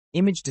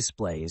Image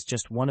display is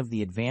just one of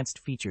the advanced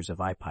features of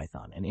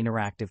IPython, an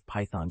interactive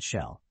Python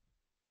shell.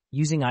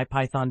 Using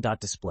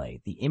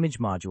ipython.display, the image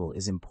module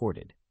is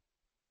imported.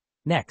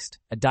 Next,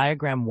 a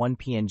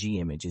diagram1.png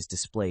image is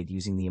displayed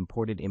using the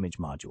imported image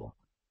module.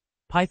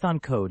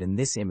 Python code and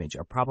this image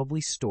are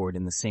probably stored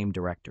in the same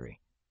directory.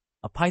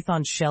 A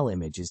Python shell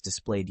image is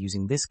displayed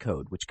using this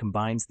code, which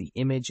combines the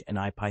image and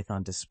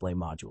IPython display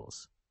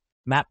modules.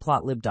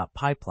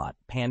 Matplotlib.pyplot,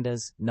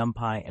 pandas,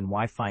 numpy, and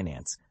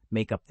yfinance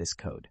make up this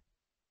code.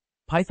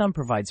 Python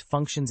provides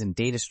functions and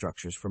data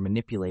structures for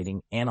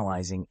manipulating,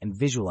 analyzing, and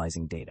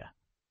visualizing data.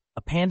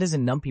 A pandas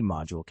and numpy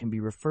module can be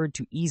referred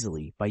to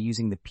easily by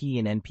using the p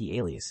and np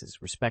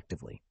aliases,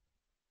 respectively.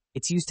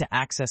 It's used to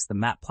access the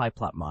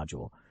matplyplot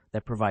module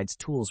that provides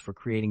tools for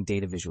creating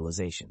data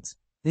visualizations.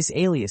 This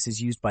alias is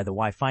used by the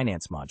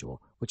yfinance module,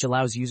 which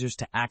allows users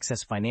to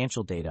access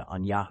financial data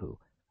on Yahoo,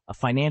 a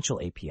financial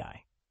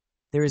API.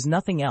 There is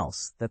nothing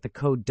else that the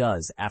code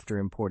does after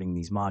importing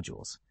these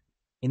modules.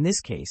 In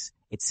this case,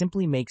 it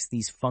simply makes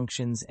these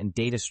functions and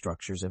data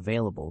structures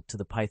available to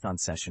the Python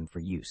session for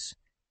use.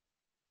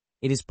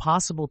 It is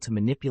possible to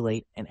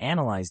manipulate and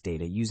analyze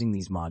data using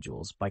these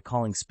modules by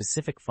calling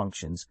specific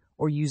functions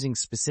or using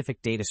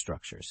specific data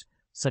structures,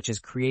 such as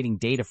creating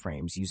data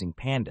frames using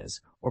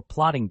pandas or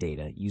plotting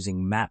data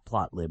using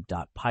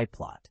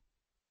matplotlib.pyplot.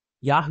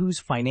 Yahoo's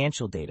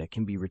financial data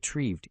can be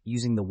retrieved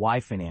using the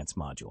yfinance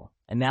module,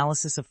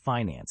 analysis of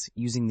finance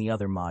using the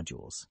other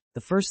modules.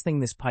 The first thing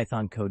this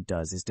Python code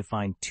does is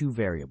define two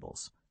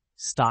variables.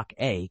 Stock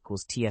A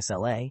equals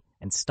TSLA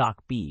and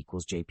stock B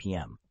equals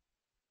JPM.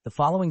 The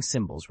following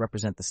symbols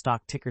represent the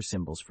stock ticker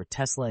symbols for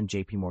Tesla and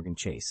JP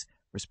Chase,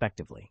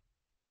 respectively.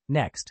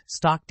 Next,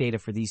 stock data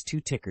for these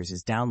two tickers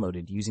is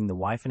downloaded using the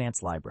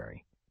yfinance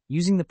library.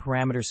 Using the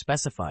parameters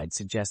specified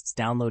suggests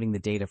downloading the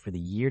data for the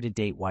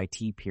year-to-date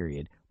YT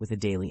period with a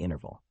daily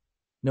interval.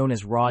 Known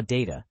as raw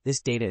data,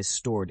 this data is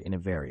stored in a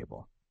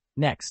variable.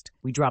 Next,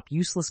 we drop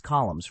useless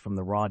columns from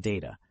the raw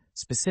data,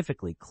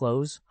 specifically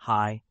close,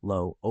 high,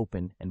 low,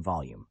 open, and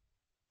volume.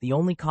 The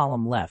only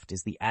column left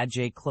is the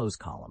adjclose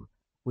column,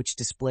 which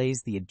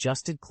displays the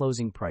adjusted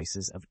closing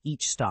prices of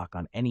each stock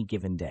on any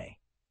given day.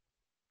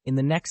 In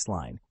the next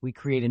line, we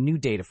create a new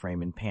data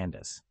frame in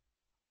pandas.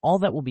 All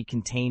that will be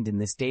contained in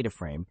this data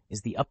frame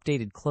is the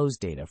updated close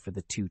data for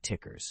the two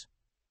tickers.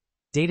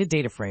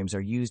 Data frames are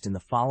used in the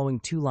following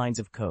two lines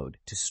of code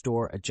to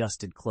store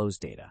adjusted close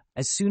data.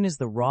 As soon as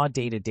the raw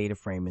data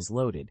frame is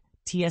loaded,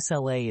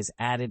 TSLA is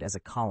added as a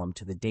column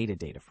to the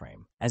data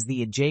frame, as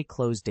the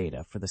adjclose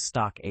data for the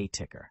stock A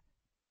ticker.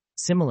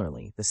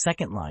 Similarly, the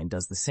second line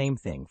does the same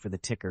thing for the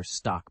ticker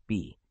stock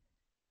B.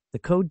 The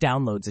code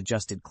downloads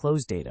adjusted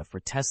close data for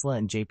Tesla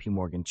and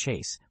JP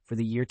Chase for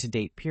the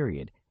year-to-date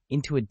period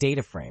into a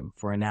data frame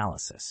for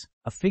analysis.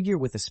 A figure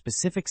with a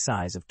specific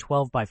size of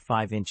 12 by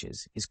 5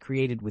 inches is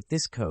created with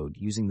this code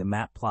using the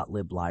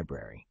matplotlib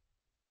library.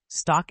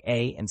 Stock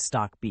A and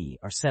stock B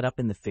are set up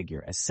in the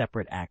figure as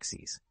separate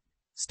axes.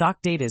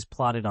 Stock data is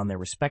plotted on their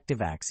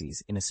respective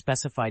axes in a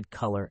specified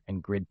color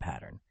and grid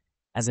pattern.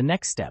 As a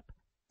next step,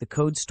 the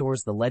code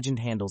stores the legend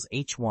handles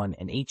H1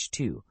 and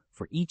H2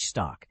 for each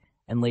stock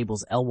and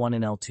labels L1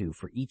 and L2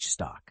 for each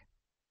stock.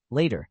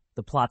 Later,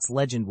 the plot's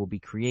legend will be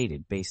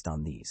created based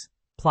on these.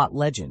 Plot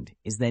legend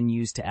is then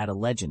used to add a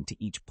legend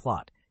to each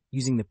plot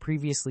using the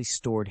previously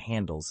stored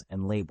handles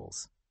and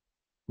labels.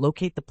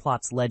 Locate the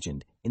plot's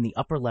legend in the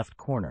upper left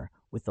corner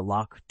with the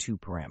loc2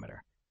 parameter.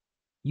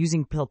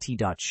 Using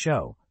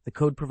plt.show, the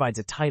code provides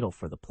a title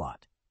for the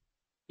plot.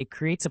 It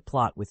creates a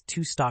plot with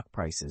two stock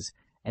prices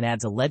and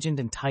adds a legend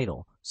and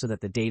title so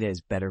that the data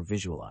is better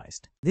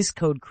visualized. This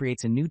code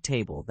creates a new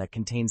table that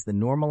contains the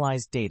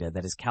normalized data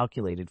that is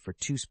calculated for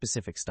two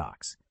specific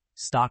stocks,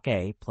 stock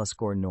A plus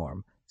score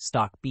norm,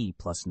 stock B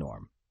plus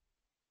norm.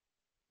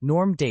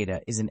 Norm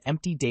data is an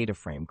empty data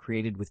frame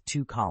created with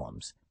two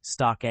columns,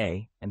 stock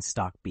A and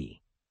stock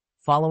B.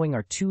 Following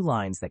are two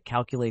lines that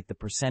calculate the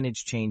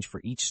percentage change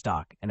for each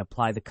stock and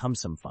apply the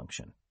cumsum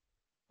function.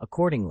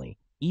 Accordingly,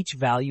 each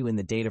value in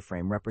the data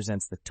frame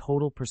represents the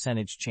total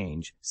percentage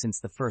change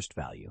since the first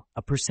value.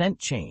 A percent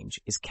change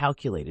is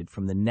calculated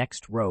from the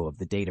next row of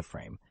the data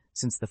frame,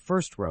 since the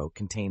first row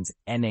contains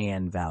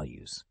NaN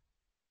values.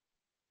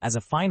 As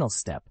a final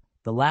step,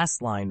 the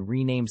last line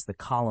renames the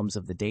columns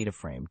of the data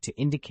frame to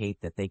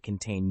indicate that they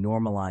contain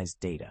normalized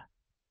data.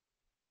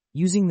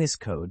 Using this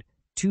code,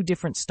 two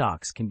different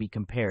stocks can be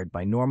compared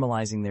by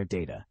normalizing their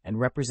data and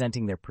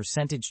representing their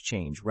percentage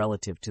change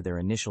relative to their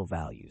initial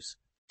values.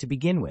 To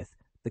begin with,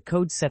 the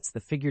code sets the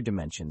figure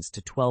dimensions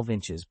to 12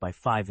 inches by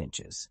 5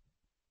 inches.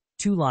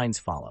 Two lines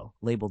follow,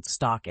 labeled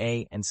stock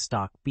A and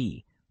stock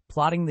B,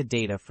 plotting the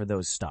data for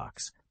those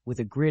stocks, with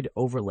a grid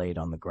overlaid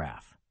on the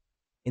graph.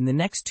 In the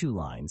next two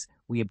lines,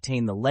 we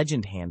obtain the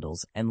legend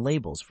handles and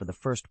labels for the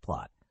first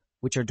plot,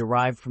 which are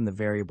derived from the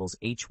variables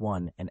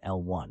H1 and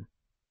L1.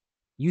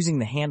 Using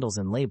the handles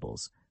and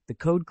labels, the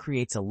code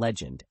creates a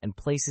legend and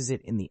places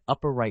it in the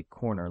upper right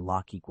corner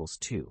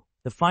loc=2.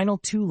 The final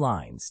two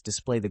lines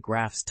display the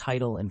graph's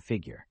title and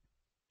figure.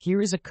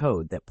 Here is a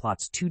code that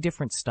plots two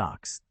different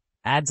stocks,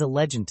 adds a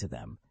legend to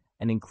them,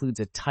 and includes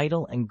a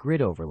title and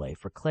grid overlay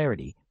for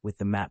clarity with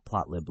the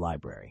matplotlib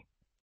library.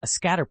 A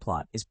scatter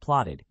plot is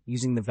plotted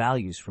using the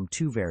values from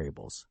two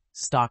variables,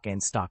 stock A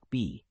and stock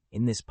B,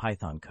 in this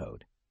Python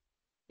code.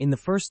 In the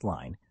first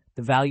line,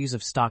 the values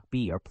of stock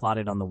B are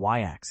plotted on the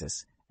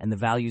y-axis, and the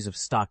values of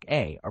stock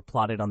A are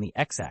plotted on the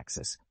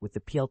x-axis with the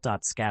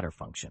plt.scatter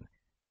function.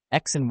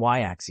 X and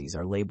y-axes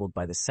are labeled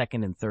by the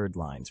second and third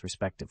lines,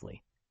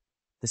 respectively.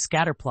 The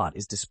scatter plot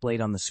is displayed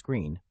on the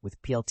screen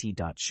with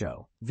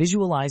plt.show.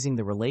 Visualizing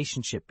the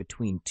relationship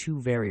between two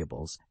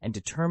variables and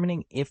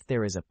determining if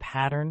there is a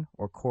pattern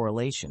or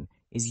correlation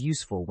is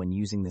useful when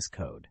using this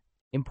code.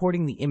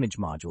 Importing the image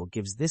module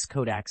gives this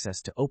code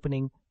access to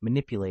opening,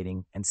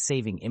 manipulating, and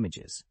saving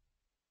images.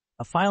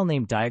 A file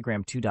named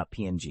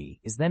diagram2.png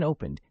is then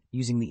opened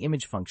using the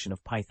image function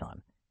of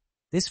Python.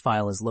 This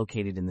file is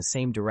located in the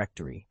same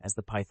directory as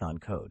the Python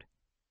code.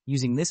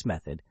 Using this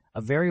method,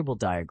 a variable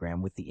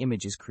diagram with the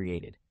image is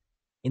created.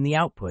 In the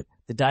output,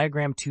 the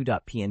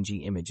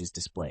diagram2.png image is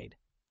displayed.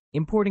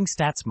 Importing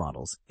stats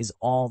models is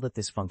all that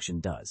this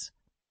function does.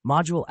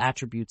 Module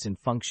attributes and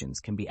functions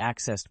can be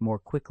accessed more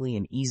quickly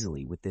and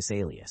easily with this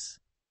alias.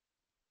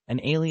 An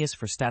alias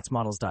for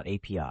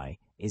statsmodels.api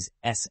is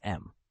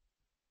SM.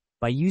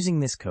 By using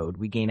this code,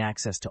 we gain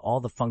access to all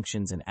the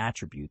functions and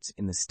attributes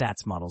in the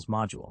stats models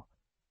module.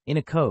 In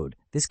a code,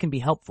 this can be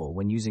helpful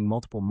when using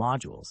multiple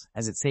modules,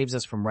 as it saves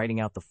us from writing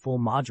out the full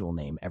module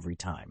name every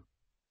time.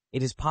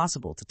 It is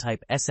possible to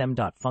type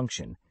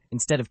sm.function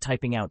instead of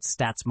typing out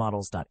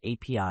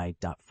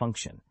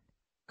statsmodels.api.function.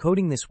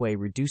 Coding this way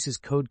reduces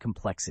code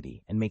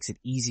complexity and makes it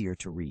easier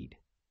to read.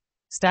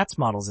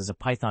 Statsmodels is a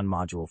Python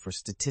module for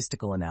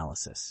statistical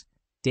analysis.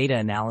 Data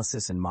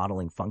analysis and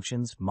modeling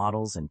functions,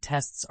 models, and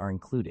tests are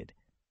included.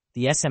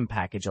 The SM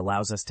package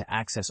allows us to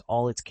access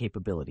all its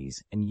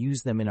capabilities and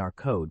use them in our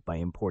code by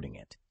importing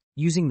it.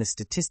 Using the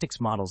statistics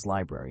models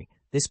library,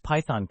 this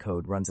Python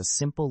code runs a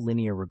simple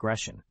linear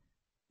regression.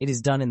 It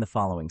is done in the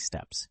following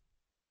steps.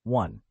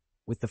 1.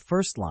 With the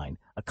first line,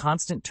 a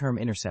constant term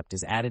intercept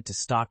is added to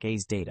stock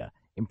A's data,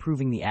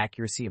 improving the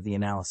accuracy of the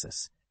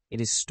analysis. It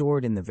is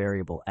stored in the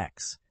variable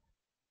x.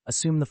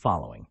 Assume the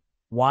following.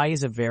 Y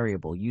is a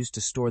variable used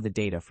to store the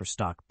data for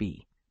stock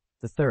B.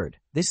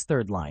 This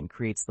third line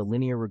creates the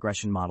linear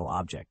regression model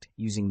object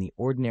using the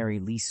ordinary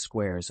least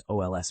squares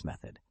OLS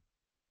method.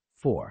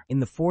 4.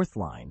 In the fourth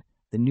line,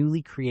 the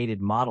newly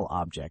created model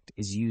object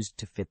is used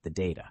to fit the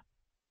data.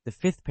 The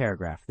fifth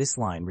paragraph, this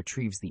line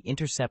retrieves the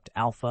intercept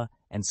alpha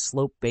and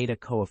slope beta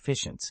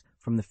coefficients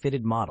from the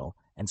fitted model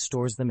and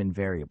stores them in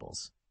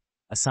variables.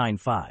 Assign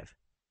 5.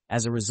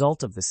 As a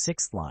result of the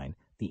sixth line,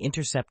 the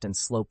intercept and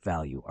slope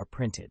value are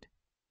printed.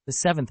 The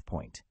seventh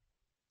point.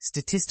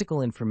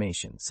 Statistical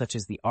information, such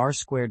as the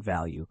R-squared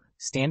value,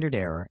 standard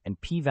error, and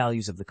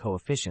p-values of the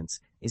coefficients,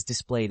 is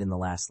displayed in the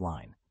last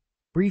line.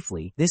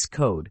 Briefly, this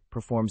code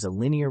performs a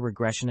linear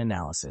regression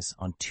analysis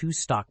on two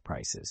stock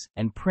prices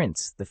and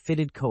prints the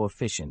fitted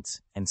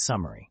coefficients and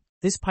summary.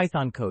 This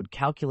Python code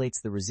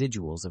calculates the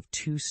residuals of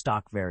two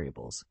stock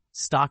variables,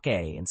 stock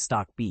A and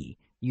stock B,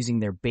 using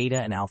their beta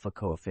and alpha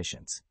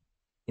coefficients.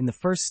 In the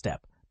first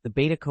step, the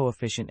beta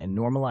coefficient and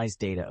normalized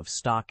data of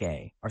stock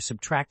A are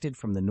subtracted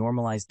from the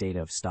normalized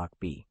data of stock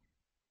B.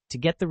 To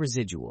get the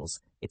residuals,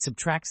 it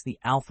subtracts the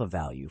alpha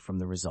value from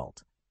the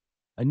result.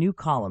 A new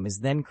column is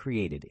then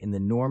created in the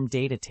norm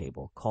data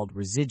table called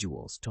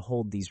residuals to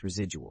hold these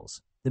residuals.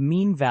 The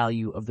mean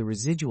value of the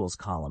residuals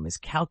column is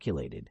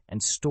calculated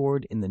and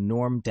stored in the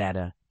norm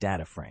data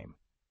frame.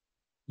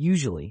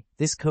 Usually,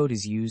 this code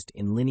is used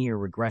in linear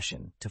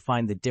regression to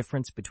find the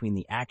difference between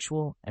the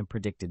actual and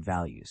predicted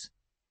values.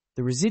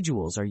 The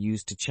residuals are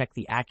used to check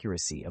the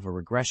accuracy of a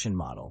regression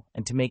model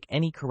and to make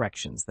any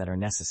corrections that are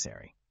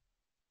necessary.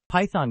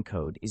 Python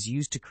code is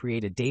used to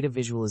create a data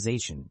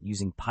visualization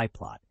using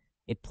pyplot.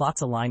 It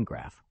plots a line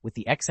graph, with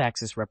the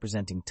x-axis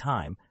representing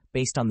time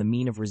based on the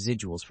mean of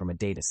residuals from a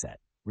dataset,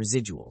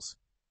 residuals.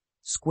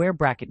 Square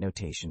bracket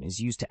notation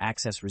is used to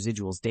access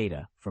residuals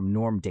data from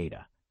norm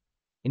data.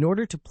 In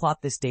order to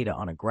plot this data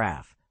on a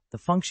graph, the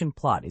function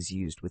plot is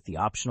used with the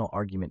optional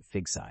argument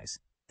fig size.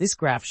 This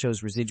graph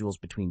shows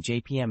residuals between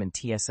JPM and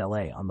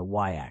TSLA on the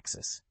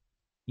y-axis.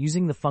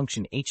 Using the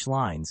function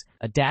hlines,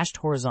 a dashed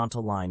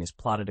horizontal line is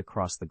plotted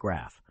across the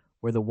graph,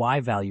 where the y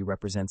value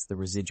represents the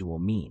residual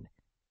mean.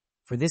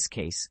 For this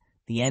case,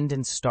 the end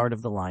and start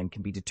of the line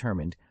can be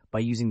determined by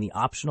using the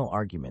optional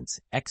arguments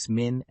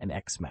xmin and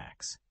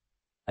xmax.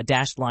 A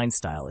dashed line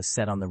style is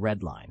set on the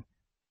red line.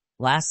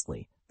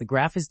 Lastly, the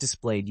graph is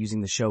displayed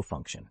using the show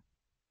function.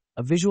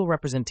 A visual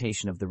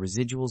representation of the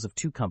residuals of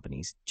two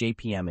companies,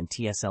 JPM and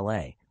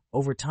TSLA,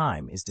 over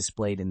time is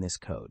displayed in this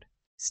code.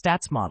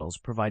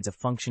 Statsmodels provides a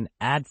function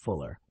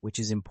addFuller, which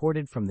is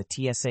imported from the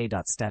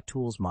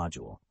tsa.statTools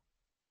module.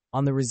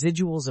 On the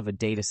residuals of a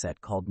dataset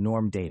called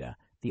norm data,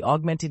 the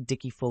augmented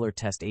Dickey-Fuller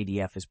test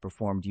ADF is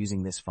performed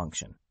using this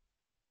function.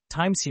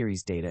 Time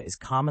series data is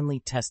commonly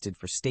tested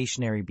for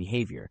stationary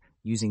behavior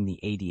using the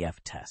ADF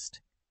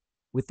test.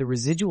 With the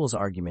residuals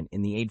argument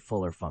in the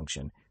addFuller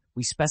function,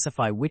 we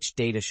specify which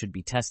data should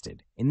be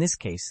tested, in this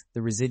case,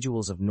 the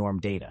residuals of norm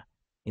data.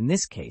 In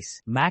this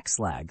case,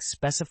 maxLag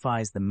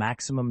specifies the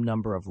maximum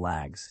number of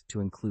lags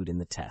to include in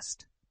the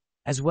test.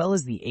 As well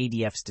as the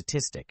ADF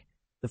statistic,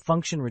 the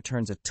function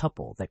returns a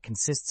tuple that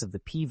consists of the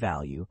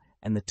p-value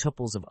and the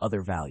tuples of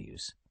other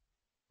values.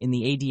 In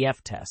the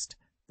ADF test,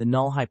 the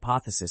null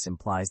hypothesis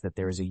implies that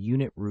there is a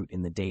unit root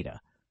in the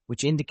data,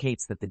 which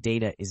indicates that the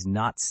data is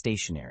not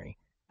stationary,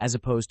 as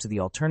opposed to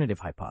the alternative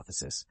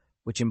hypothesis,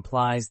 which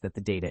implies that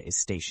the data is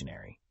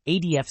stationary.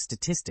 ADF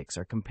statistics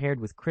are compared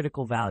with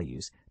critical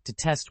values to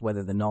test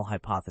whether the null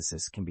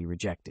hypothesis can be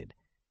rejected.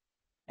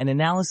 An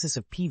analysis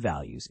of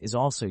p-values is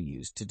also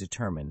used to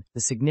determine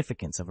the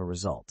significance of a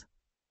result.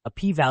 A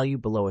p-value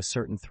below a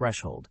certain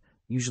threshold,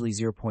 usually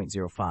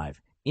 0.05,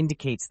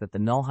 indicates that the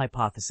null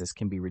hypothesis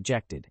can be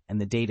rejected and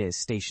the data is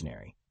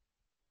stationary.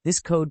 This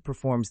code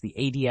performs the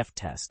ADF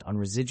test on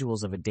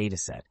residuals of a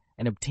dataset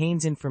and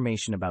obtains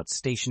information about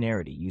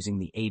stationarity using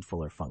the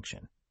aidfuller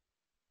function.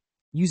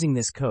 Using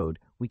this code,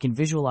 we can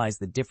visualize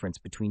the difference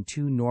between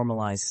two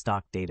normalized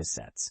stock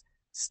datasets,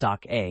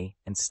 stock A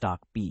and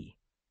stock B.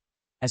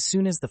 As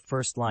soon as the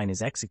first line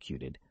is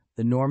executed,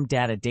 the norm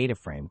data data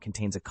frame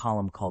contains a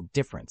column called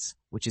difference,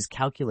 which is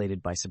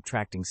calculated by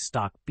subtracting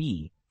stock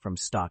B from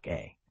stock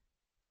A.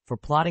 For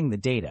plotting the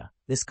data,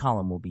 this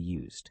column will be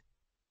used.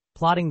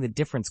 Plotting the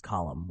difference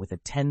column with a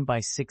 10 by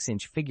 6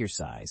 inch figure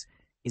size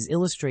is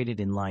illustrated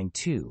in line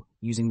 2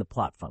 using the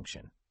plot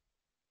function.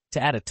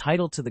 To add a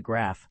title to the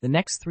graph, the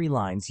next 3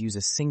 lines use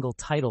a single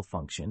title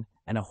function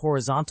and a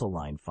horizontal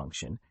line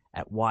function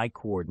at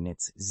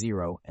y-coordinates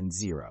 0 and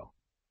 0.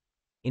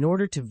 In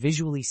order to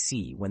visually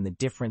see when the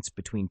difference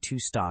between two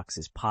stocks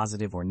is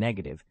positive or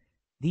negative,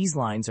 these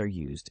lines are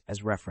used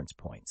as reference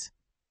points.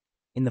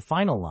 In the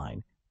final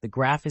line, the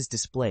graph is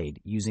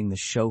displayed using the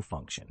show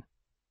function.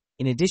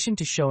 In addition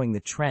to showing the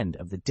trend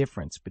of the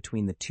difference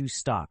between the two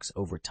stocks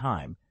over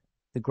time,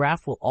 the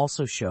graph will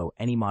also show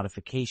any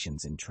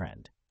modifications in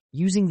trend.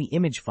 Using the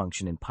image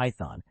function in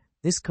Python,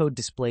 this code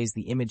displays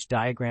the image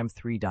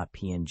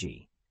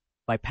diagram3.png.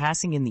 By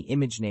passing in the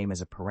image name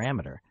as a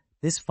parameter,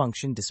 this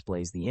function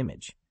displays the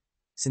image.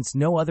 Since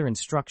no other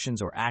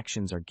instructions or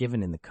actions are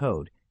given in the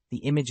code, the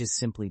image is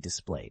simply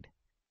displayed.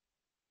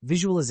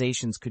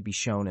 Visualizations could be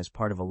shown as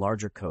part of a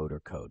larger code or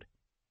code.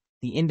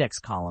 The index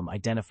column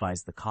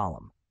identifies the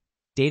column.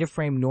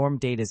 Dataframe norm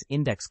data's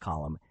index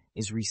column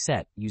is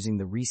reset using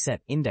the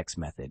reset index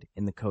method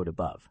in the code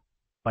above.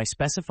 By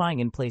specifying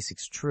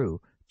inplacex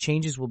true,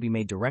 changes will be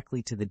made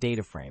directly to the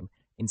dataframe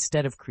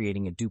instead of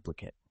creating a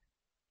duplicate.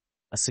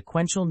 A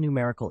sequential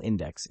numerical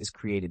index is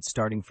created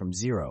starting from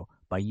 0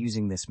 by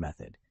using this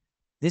method.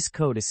 This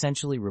code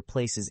essentially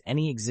replaces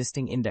any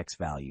existing index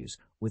values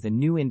with a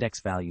new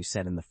index value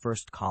set in the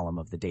first column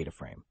of the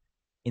dataframe.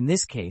 In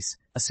this case,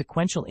 a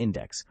sequential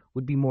index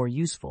would be more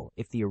useful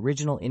if the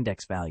original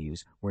index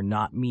values were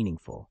not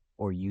meaningful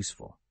or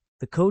useful.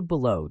 The code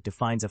below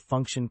defines a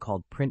function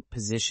called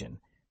printPosition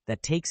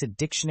that takes a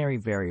dictionary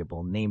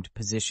variable named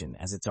position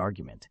as its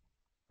argument.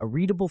 A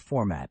readable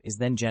format is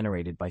then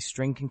generated by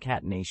string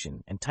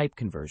concatenation and type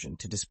conversion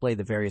to display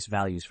the various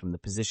values from the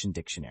position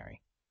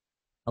dictionary.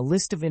 A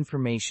list of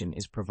information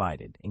is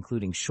provided,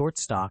 including short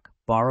stock,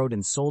 borrowed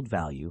and sold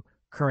value,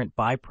 current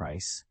buy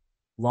price,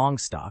 long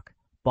stock,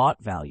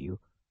 bought value,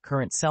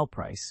 current sell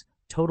price,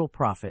 total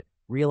profit,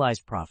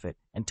 realized profit,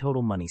 and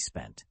total money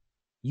spent.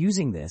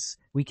 Using this,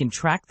 we can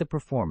track the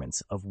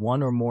performance of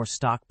one or more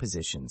stock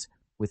positions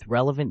with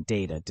relevant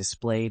data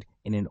displayed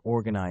in an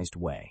organized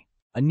way.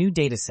 A new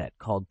dataset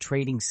called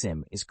Trading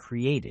Sim is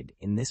created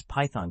in this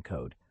Python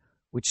code,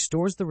 which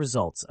stores the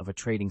results of a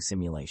trading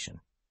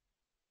simulation.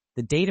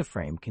 The data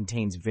frame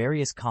contains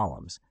various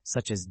columns,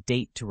 such as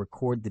date to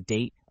record the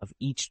date of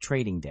each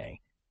trading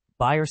day,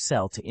 buy or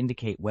sell to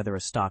indicate whether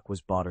a stock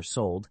was bought or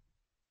sold,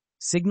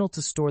 signal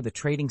to store the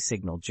trading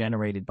signal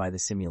generated by the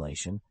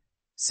simulation,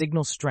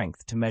 signal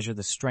strength to measure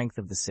the strength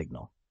of the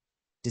signal,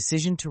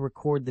 decision to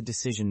record the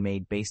decision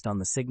made based on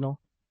the signal,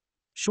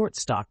 short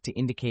stock to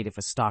indicate if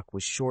a stock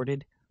was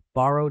shorted,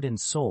 borrowed and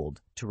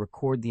sold to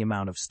record the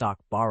amount of stock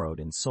borrowed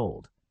and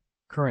sold,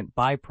 current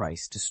buy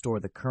price to store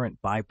the current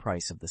buy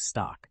price of the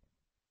stock,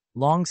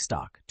 long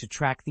stock to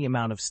track the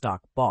amount of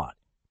stock bought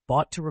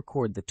to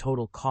record the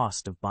total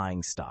cost of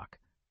buying stock,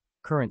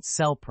 current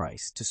sell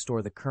price to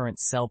store the current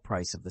sell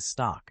price of the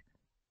stock,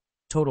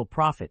 total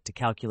profit to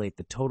calculate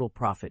the total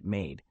profit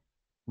made,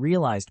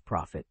 realized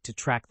profit to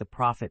track the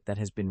profit that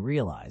has been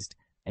realized,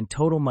 and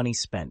total money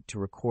spent to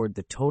record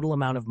the total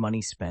amount of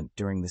money spent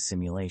during the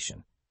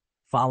simulation.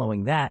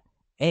 Following that,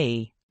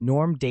 a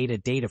norm data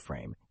data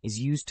frame is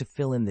used to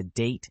fill in the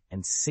date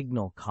and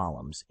signal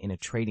columns in a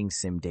trading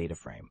sim data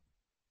frame.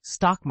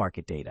 Stock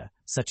market data,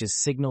 such as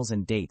signals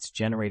and dates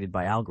generated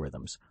by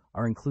algorithms,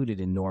 are included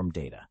in norm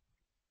data.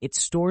 It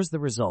stores the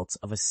results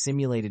of a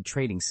simulated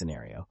trading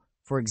scenario,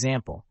 for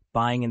example,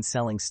 buying and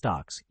selling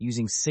stocks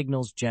using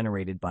signals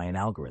generated by an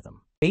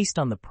algorithm. Based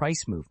on the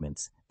price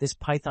movements, this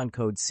Python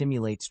code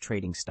simulates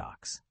trading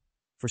stocks.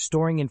 For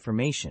storing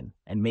information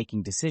and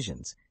making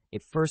decisions,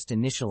 it first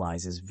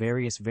initializes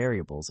various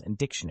variables and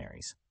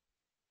dictionaries.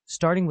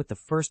 Starting with the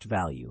first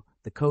value,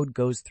 the code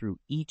goes through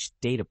each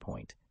data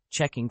point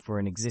checking for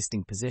an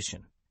existing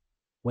position.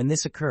 When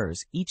this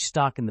occurs, each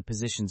stock in the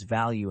position's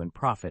value and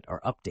profit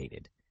are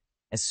updated.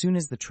 As soon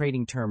as the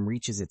trading term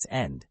reaches its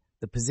end,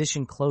 the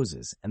position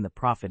closes and the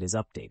profit is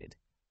updated.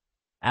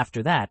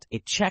 After that,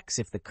 it checks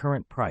if the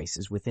current price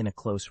is within a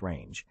close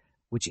range,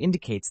 which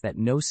indicates that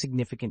no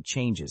significant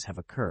changes have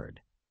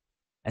occurred.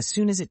 As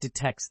soon as it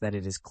detects that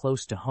it is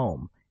close to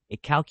home,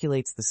 it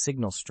calculates the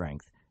signal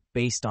strength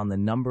based on the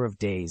number of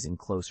days in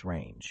close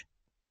range.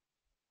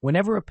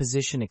 Whenever a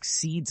position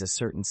exceeds a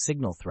certain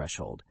signal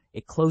threshold,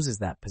 it closes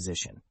that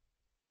position.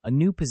 A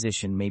new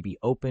position may be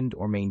opened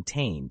or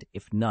maintained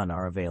if none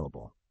are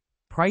available.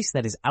 Price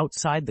that is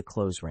outside the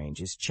close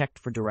range is checked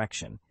for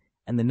direction,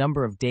 and the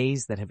number of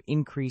days that have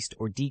increased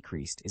or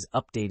decreased is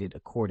updated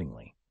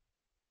accordingly.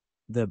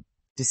 The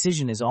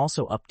decision is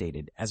also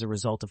updated as a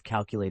result of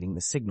calculating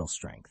the signal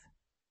strength.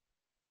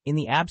 In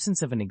the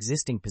absence of an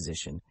existing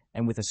position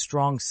and with a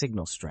strong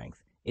signal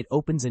strength, it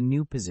opens a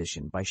new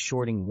position by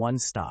shorting one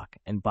stock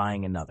and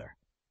buying another.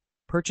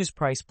 Purchase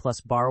price plus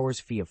borrower's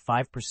fee of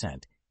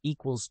 5%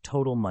 equals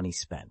total money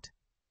spent.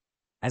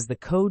 As the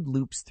code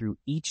loops through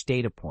each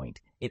data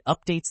point, it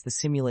updates the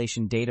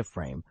simulation data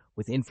frame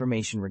with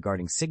information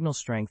regarding signal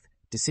strength,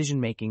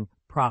 decision-making,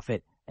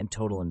 profit, and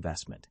total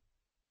investment.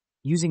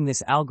 Using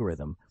this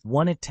algorithm,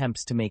 one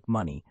attempts to make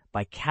money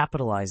by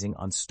capitalizing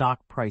on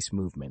stock price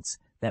movements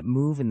that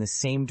move in the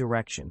same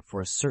direction for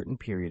a certain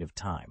period of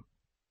time.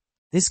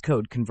 This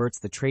code converts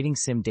the trading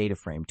sim data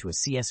frame to a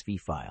CSV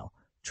file,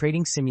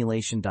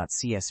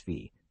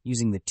 tradingsimulation.csv,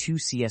 using the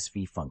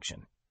toCSV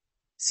function.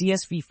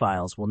 CSV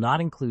files will not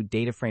include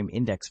data frame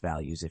index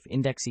values if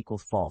index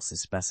equals false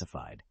is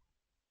specified.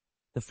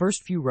 The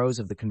first few rows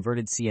of the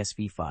converted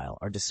CSV file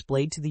are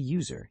displayed to the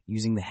user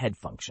using the head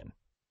function.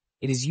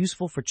 It is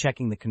useful for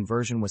checking the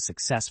conversion was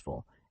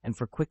successful and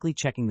for quickly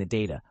checking the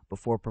data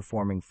before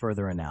performing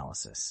further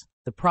analysis.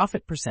 The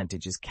profit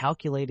percentage is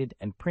calculated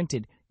and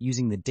printed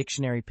using the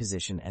dictionary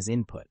position as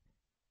input.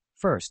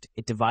 First,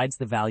 it divides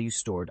the value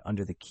stored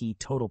under the key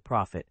total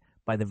profit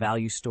by the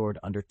value stored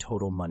under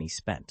total money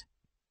spent.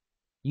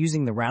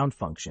 Using the round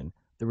function,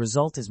 the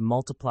result is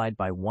multiplied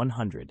by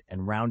 100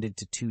 and rounded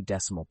to 2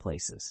 decimal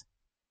places.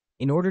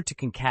 In order to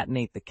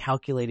concatenate the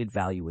calculated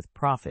value with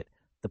profit,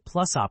 the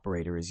plus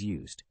operator is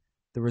used.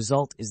 The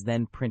result is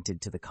then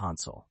printed to the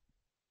console.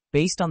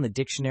 Based on the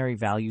dictionary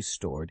values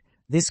stored,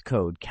 this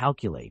code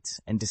calculates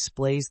and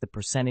displays the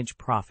percentage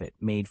profit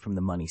made from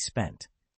the money spent.